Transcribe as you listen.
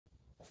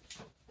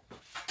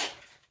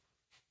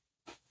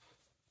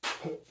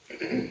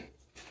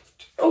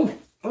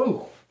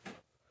Oh.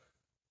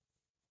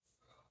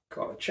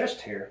 Caught a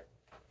chest hair.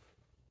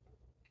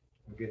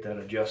 We'll get that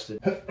adjusted.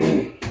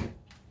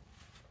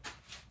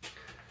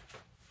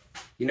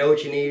 You know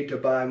what you need to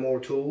buy more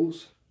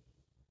tools?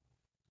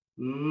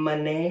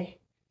 Money.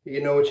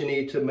 You know what you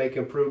need to make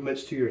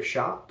improvements to your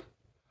shop?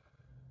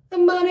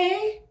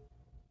 Money.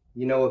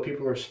 You know what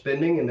people are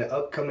spending in the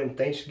upcoming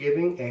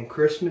Thanksgiving and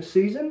Christmas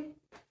season?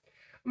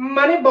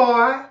 Money,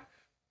 boy.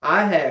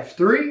 I have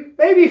 3,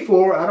 maybe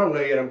 4, I don't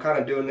know yet, I'm kind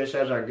of doing this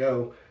as I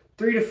go,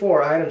 3 to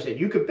 4 items that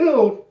you could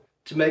build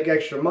to make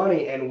extra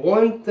money, and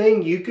one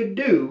thing you could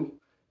do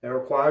that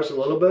requires a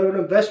little bit of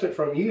investment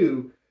from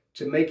you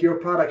to make your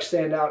product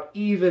stand out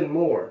even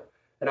more.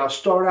 And I'll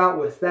start out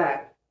with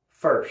that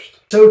first.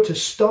 So to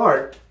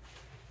start,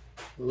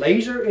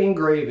 laser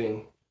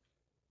engraving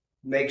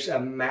makes a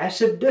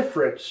massive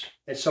difference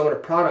in some of the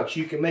products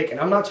you can make. And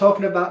I'm not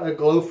talking about a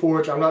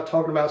Glowforge, I'm not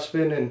talking about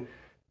spending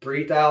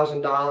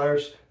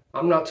 $3,000.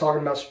 I'm not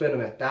talking about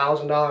spending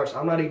 $1,000.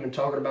 I'm not even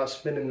talking about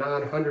spending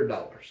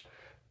 $900.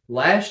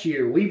 Last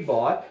year we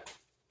bought,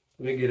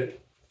 let me get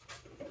it.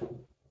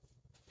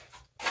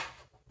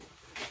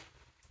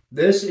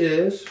 This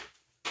is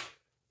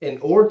an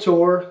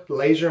Ortor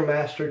Laser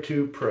Master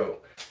 2 Pro.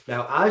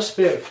 Now I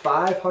spent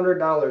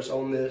 $500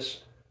 on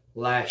this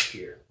last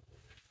year,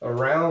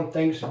 around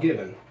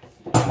Thanksgiving.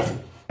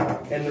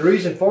 And the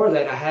reason for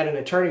that, I had an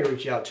attorney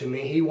reach out to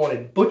me. He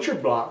wanted butcher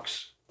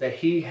blocks that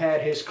he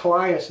had his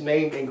client's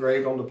name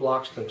engraved on the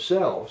blocks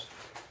themselves.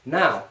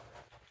 Now,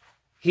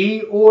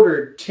 he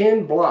ordered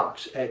 10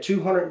 blocks at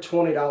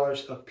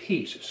 $220 a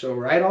piece. So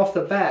right off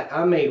the bat,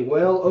 I made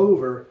well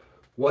over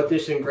what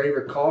this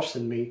engraver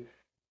costed me,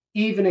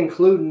 even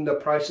including the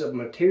price of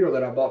material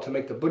that I bought to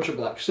make the butcher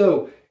block.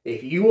 So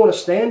if you want to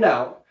stand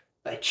out,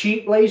 a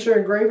cheap laser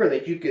engraver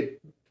that you could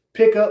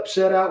pick up,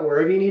 set out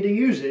wherever you need to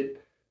use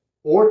it,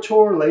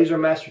 Ortor Laser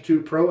Master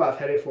 2 Pro, I've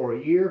had it for a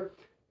year.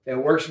 It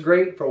works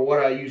great for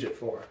what I use it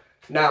for.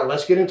 Now,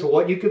 let's get into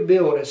what you could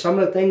build and some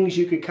of the things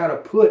you could kind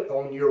of put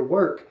on your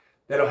work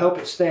that'll help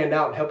it stand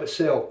out and help it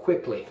sell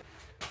quickly.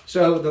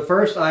 So the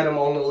first item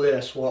on the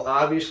list will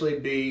obviously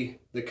be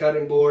the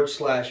cutting board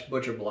 /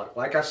 butcher block.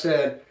 Like I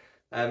said,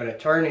 I have an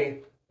attorney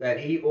that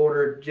he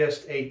ordered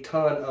just a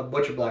ton of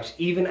butcher blocks.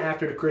 Even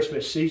after the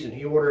Christmas season,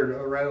 he ordered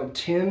around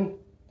 10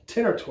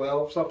 or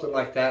 12, something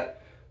like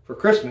that, for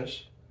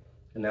Christmas.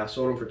 And I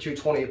sold them for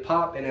 $220 a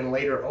pop. And then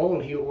later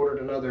on, he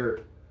ordered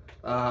another,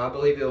 I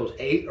believe it was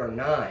 8 or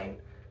 9.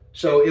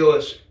 So it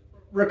was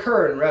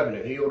recurring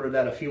revenue. He ordered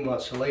that a few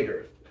months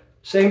later.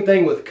 Same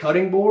thing with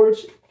cutting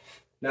boards.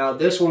 Now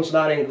this one's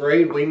not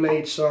engraved. I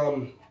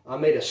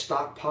made a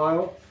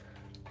stockpile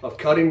of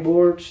cutting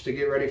boards to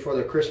get ready for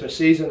the Christmas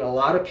season. A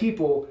lot of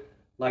people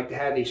like to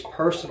have these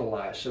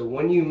personalized. So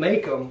when you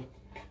make them,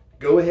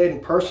 go ahead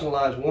and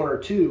personalize 1 or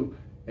 2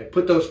 and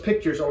put those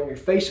pictures on your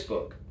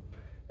Facebook.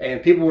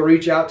 And people will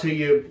reach out to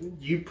you.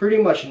 You pretty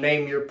much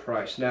name your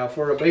price. Now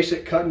for a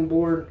basic cutting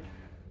board,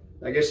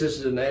 I guess this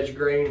is an edge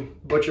grain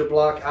butcher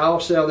block. I'll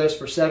sell this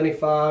for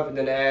 $75 and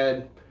then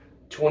add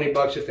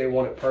 $20 if they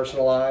want it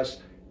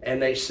personalized.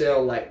 And they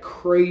sell like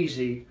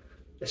crazy,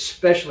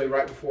 especially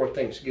right before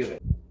Thanksgiving.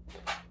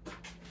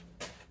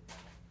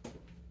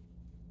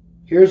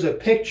 Here's a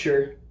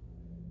picture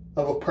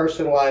of a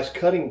personalized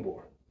cutting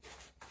board.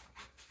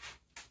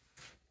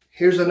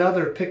 Here's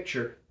another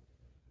picture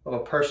of a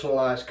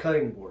personalized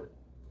cutting board.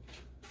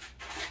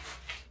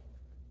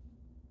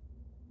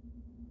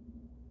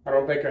 I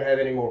don't think I have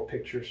any more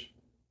pictures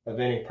of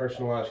any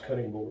personalized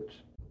cutting boards.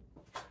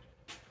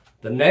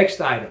 The next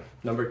item,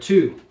 number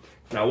 2,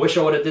 and I wish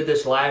I would have did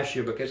this last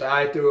year because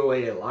I threw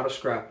away a lot of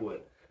scrap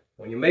wood.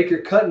 When you make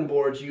your cutting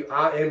boards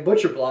and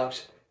butcher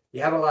blocks,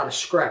 you have a lot of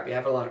scrap, you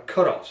have a lot of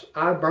cutoffs.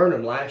 I burned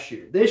them last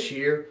year. This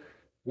year,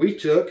 we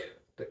took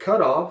the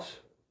cutoffs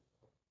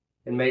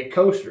and made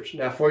coasters.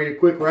 Now for your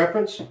quick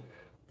reference,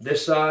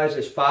 this size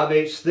is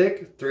 5/8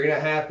 thick,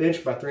 3.5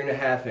 inch by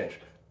 3.5 inch.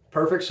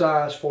 Perfect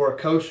size for a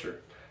coaster.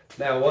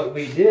 Now what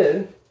we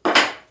did,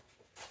 I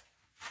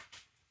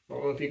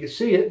don't know if you can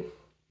see it,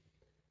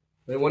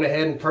 they went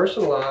ahead and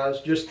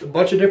personalized just a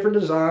bunch of different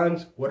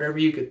designs, whatever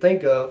you could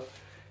think of.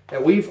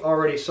 And we've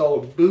already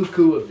sold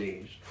buku of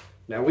these.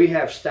 Now we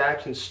have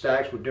stacks and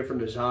stacks with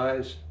different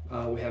designs.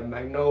 We have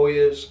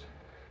magnolias,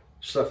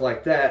 stuff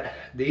like that.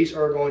 These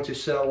are going to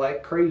sell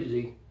like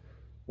crazy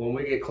when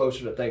we get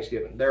closer to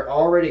Thanksgiving. They're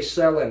already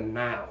selling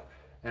now.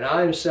 And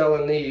I am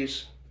selling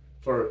these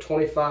for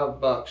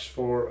 $25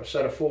 for a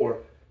set of 4.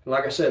 And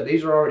like I said,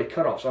 these are already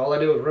cut off. So all I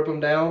do is rip them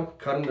down,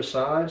 cut them to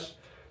size.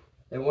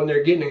 And when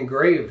they're getting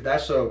engraved,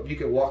 that's so you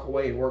can walk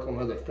away and work on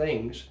other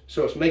things.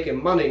 So it's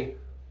making money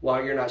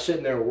while you're not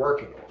sitting there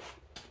working on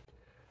it.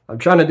 I'm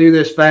trying to do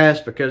this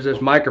fast because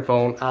this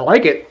microphone, I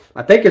like it.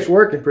 I think it's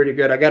working pretty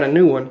good. I got a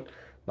new one.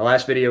 My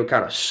last video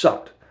kind of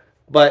sucked,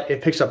 but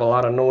it picks up a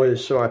lot of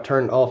noise, so I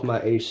turned off my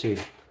AC.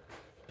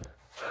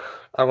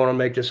 I want to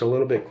make this a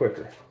little bit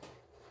quicker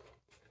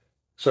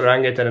so that I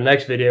can get to the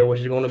next video,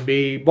 which is going to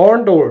be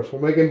barn doors. We're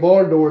making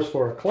barn doors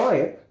for a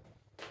client.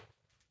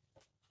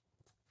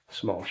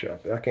 Small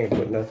shop. I can't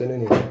put nothing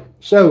in here.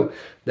 So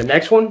the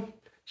next one,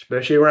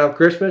 especially around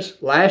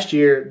Christmas, last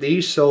year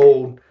these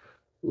sold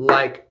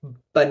like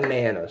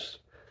bananas.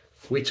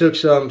 We took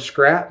some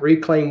scrap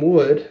reclaimed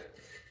wood,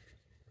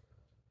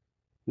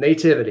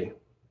 nativity.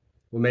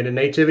 We made a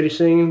nativity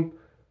scene,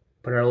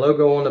 put our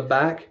logo on the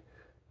back.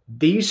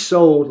 These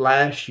sold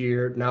last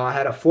year. Now I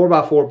had a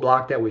 4x4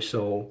 block that we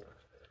sold,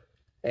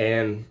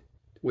 and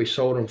we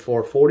sold them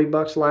for 40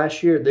 bucks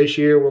last year. This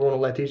year we're going to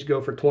let these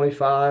go for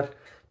 25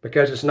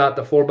 because it's not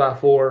the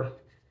 4x4.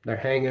 They're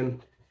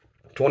hanging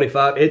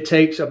 25. It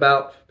takes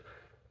about,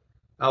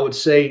 I would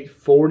say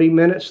 40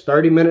 minutes,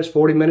 30 minutes,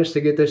 40 minutes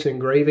to get this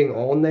engraving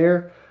on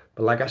there.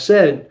 But like I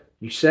said,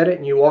 you set it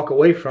and you walk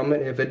away from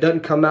it. And if it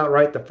doesn't come out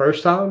right the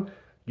first time,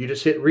 you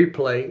just hit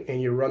replay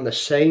and you run the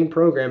same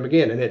program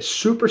again. And it's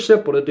super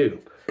simple to do.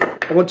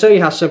 I'm going to tell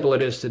you how simple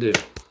it is to do.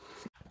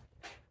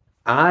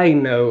 I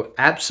know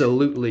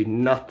absolutely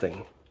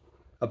nothing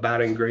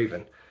about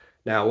engraving.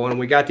 Now, when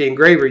we got the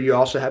engraver, you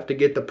also have to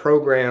get the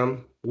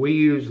program. We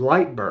use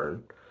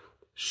Lightburn.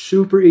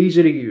 Super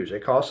easy to use.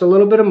 It costs a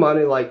little bit of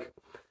money, like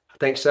I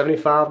think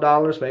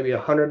 $75, maybe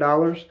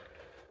 $100.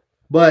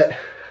 But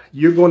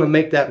you're going to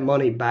make that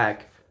money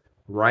back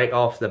right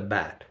off the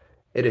bat.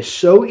 It is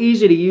so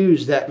easy to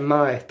use that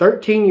my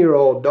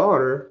 13-year-old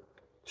daughter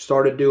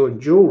started doing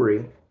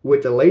jewelry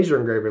with the laser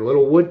engraver,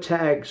 little wood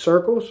tag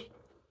circles.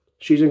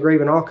 She's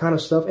engraving all kind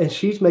of stuff, and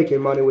she's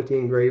making money with the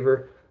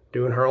engraver,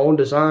 doing her own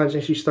designs,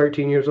 and she's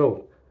 13 years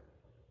old.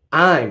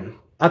 I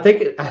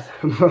think it'd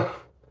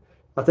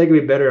be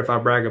better if I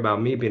brag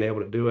about me being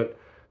able to do it,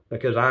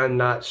 because I'm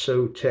not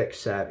so tech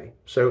savvy.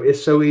 So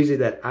it's so easy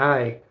that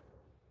I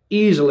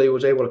easily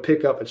was able to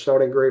pick up and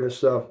start engraving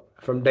stuff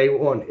from day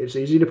one. It's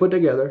easy to put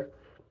together.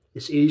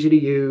 It's easy to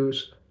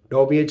use.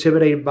 Don't be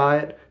intimidated by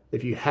it.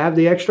 If you have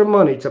the extra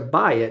money to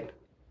buy it,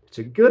 it's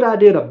a good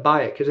idea to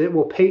buy it because it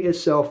will pay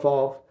itself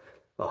off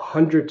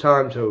 100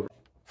 times over.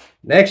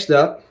 Next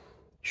up,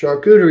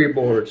 charcuterie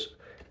boards.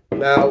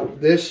 Now,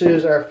 this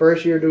is our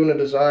first year doing a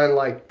design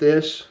like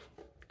this,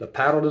 the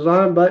paddle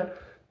design, but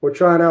we're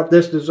trying out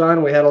this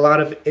design. We had a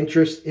lot of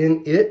interest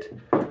in it.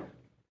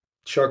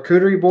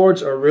 Charcuterie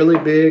boards are really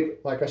big,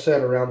 like I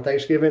said, around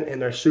Thanksgiving, and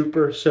they're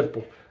super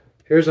simple.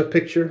 Here's a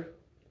picture.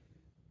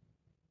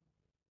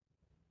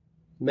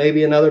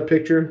 Maybe another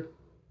picture.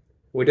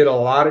 We did a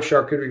lot of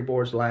charcuterie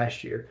boards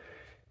last year.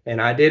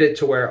 And I did it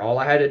to where all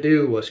I had to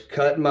do was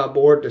cut my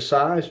board to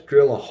size,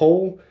 drill a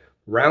hole,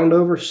 round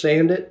over,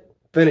 sand it,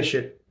 finish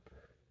it.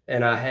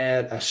 And I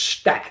had a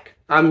stack,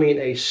 I mean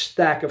a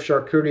stack of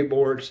charcuterie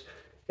boards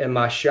in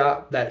my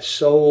shop that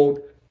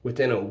sold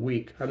within a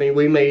week. I mean,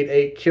 we made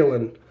a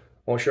killing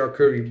on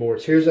charcuterie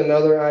boards. Here's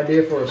another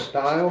idea for a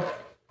style.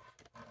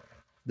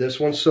 This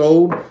one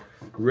sold.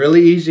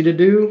 Really easy to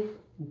do.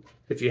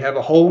 If you have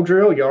a hole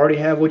drill, you already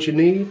have what you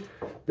need.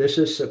 This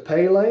is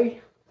Sapele,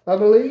 I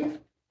believe.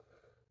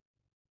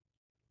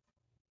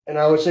 And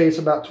I would say it's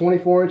about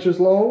 24 inches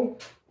long.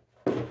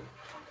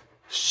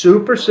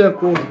 Super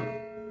simple.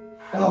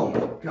 Oh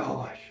my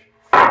gosh.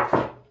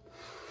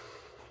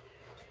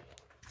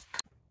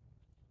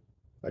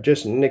 I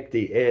just nicked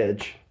the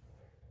edge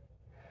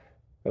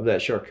of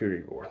that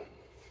charcuterie board.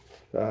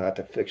 I have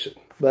to fix it.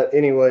 But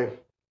anyway,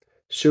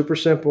 super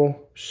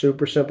simple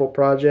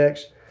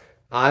projects.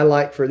 I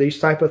like, for these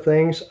type of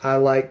things, I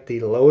like the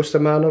lowest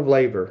amount of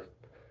labor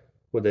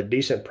with a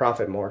decent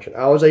profit margin.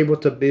 I was able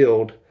to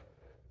build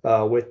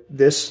with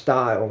this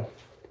style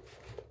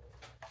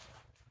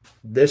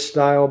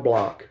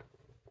block.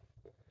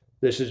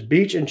 This is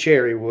beech and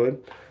cherry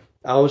wood.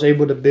 I was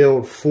able to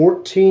build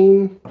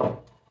 14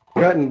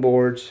 cutting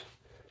boards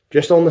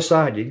just on the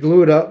side. You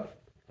glue it up,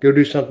 go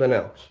do something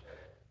else.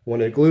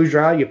 When the glue's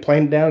dry, you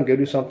plane it down, go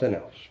do something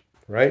else,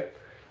 right?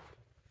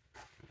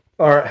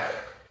 All right,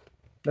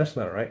 that's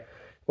not right.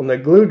 When the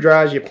glue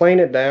dries, you plane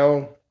it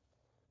down,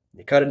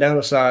 you cut it down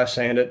to size,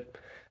 sand it.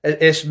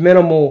 It's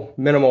minimal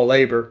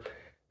labor.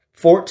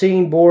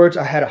 14 boards,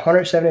 I had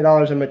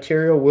 $170 in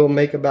material. We'll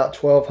make about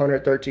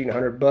 $1,200,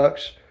 $1,300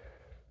 bucks.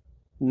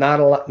 Not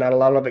a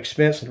lot of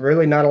expense, and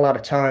really not a lot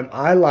of time.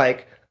 I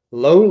like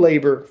low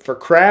labor for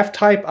craft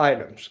type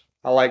items.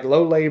 I like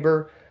low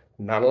labor,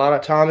 not a lot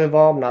of time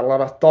involved, not a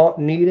lot of thought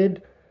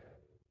needed.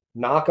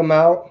 Knock them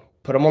out,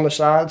 put them on the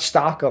side,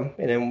 stock them,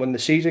 and then when the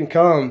season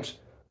comes,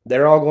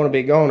 they're all going to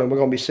be gone, and we're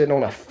going to be sitting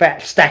on a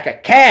fat stack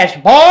of cash,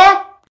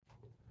 boy!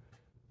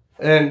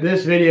 And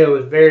this video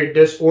is very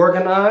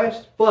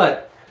disorganized,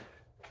 but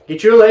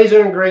get your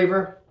laser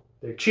engraver.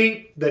 They're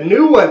cheap. The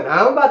new one,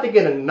 I'm about to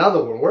get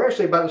another one. We're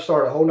actually about to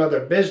start a whole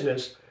nother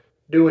business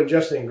doing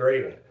just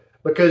engraving.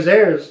 Because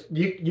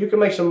you can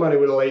make some money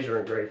with a laser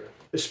engraver.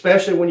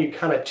 Especially when you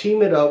kind of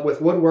team it up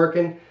with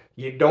woodworking.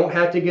 You don't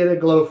have to get a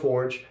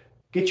Glowforge.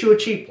 Get you a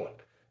cheap one.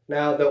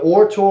 Now, the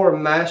Orator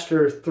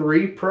Master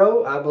 3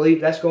 Pro, I believe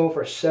that's going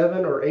for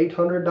 $700 or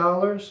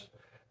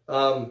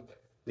 $800.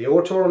 The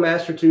Orator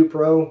Master 2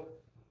 Pro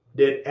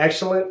did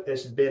excellent.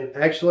 It's been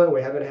excellent.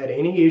 We haven't had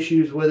any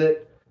issues with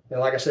it. And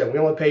like I said, we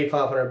only paid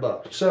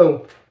 $500.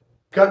 So,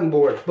 cutting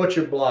boards,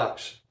 butcher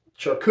blocks,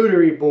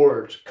 charcuterie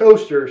boards,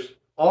 coasters,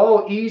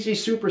 All easy,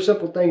 super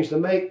simple things to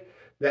make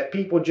that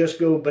people just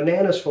go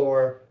bananas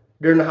for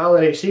during the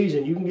holiday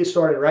season. You can get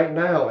started right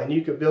now, and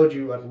you can build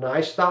you a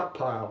nice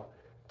stockpile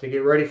to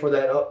get ready for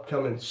that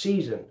upcoming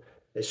season,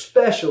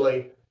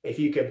 especially if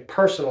you can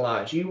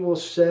personalize. You will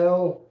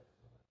sell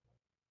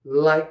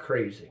like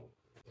crazy.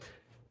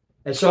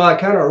 And so I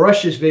kind of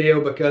rushed this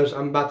video because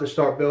I'm about to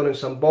start building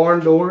some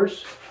barn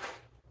doors.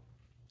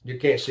 You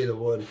can't see the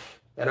wood,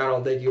 and I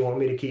don't think you want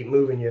me to keep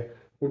moving you.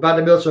 We're about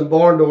to build some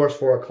barn doors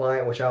for a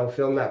client, which I will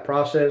film that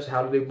process,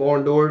 how to do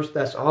barn doors.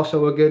 That's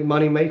also a good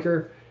money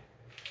maker,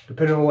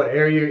 depending on what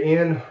area you're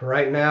in.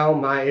 Right now,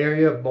 my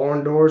area,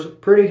 barn doors,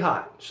 pretty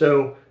hot.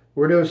 So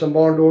we're doing some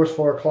barn doors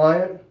for a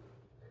client.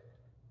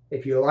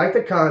 If you like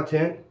the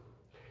content,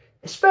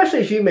 especially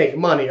if you make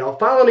money, I'll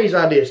follow these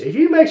ideas. If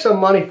you make some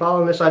money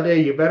following this idea,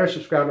 you better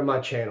subscribe to my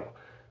channel.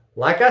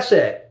 Like I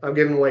said, I'm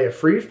giving away a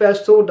free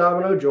Festool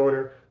domino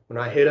joiner when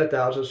I hit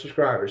 1,000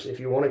 subscribers. If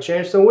you want a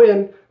chance to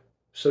win,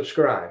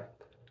 subscribe.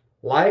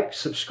 Like,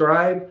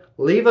 subscribe,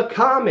 leave a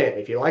comment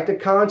if you like the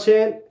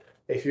content.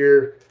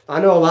 I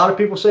know a lot of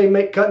people say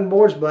make cutting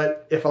boards,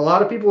 but if a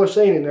lot of people are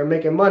saying it and they're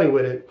making money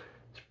with it,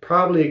 it's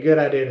probably a good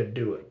idea to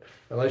do it.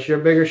 Unless you're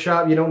a bigger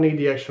shop, you don't need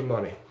the extra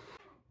money.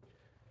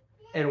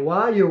 And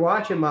while you're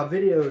watching my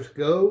videos,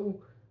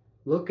 go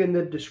look in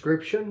the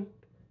description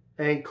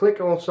and click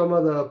on some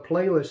of the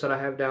playlists that I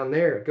have down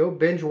there. Go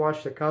binge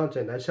watch the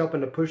content. That's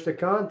helping to push the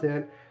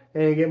content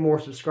and get more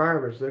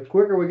subscribers. The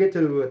quicker we get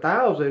to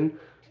 1,000,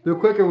 the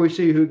quicker we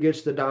see who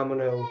gets the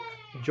domino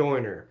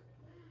joiner.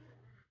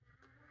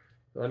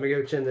 Let me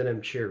go tend to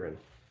them cheering.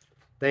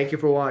 Thank you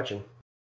for watching.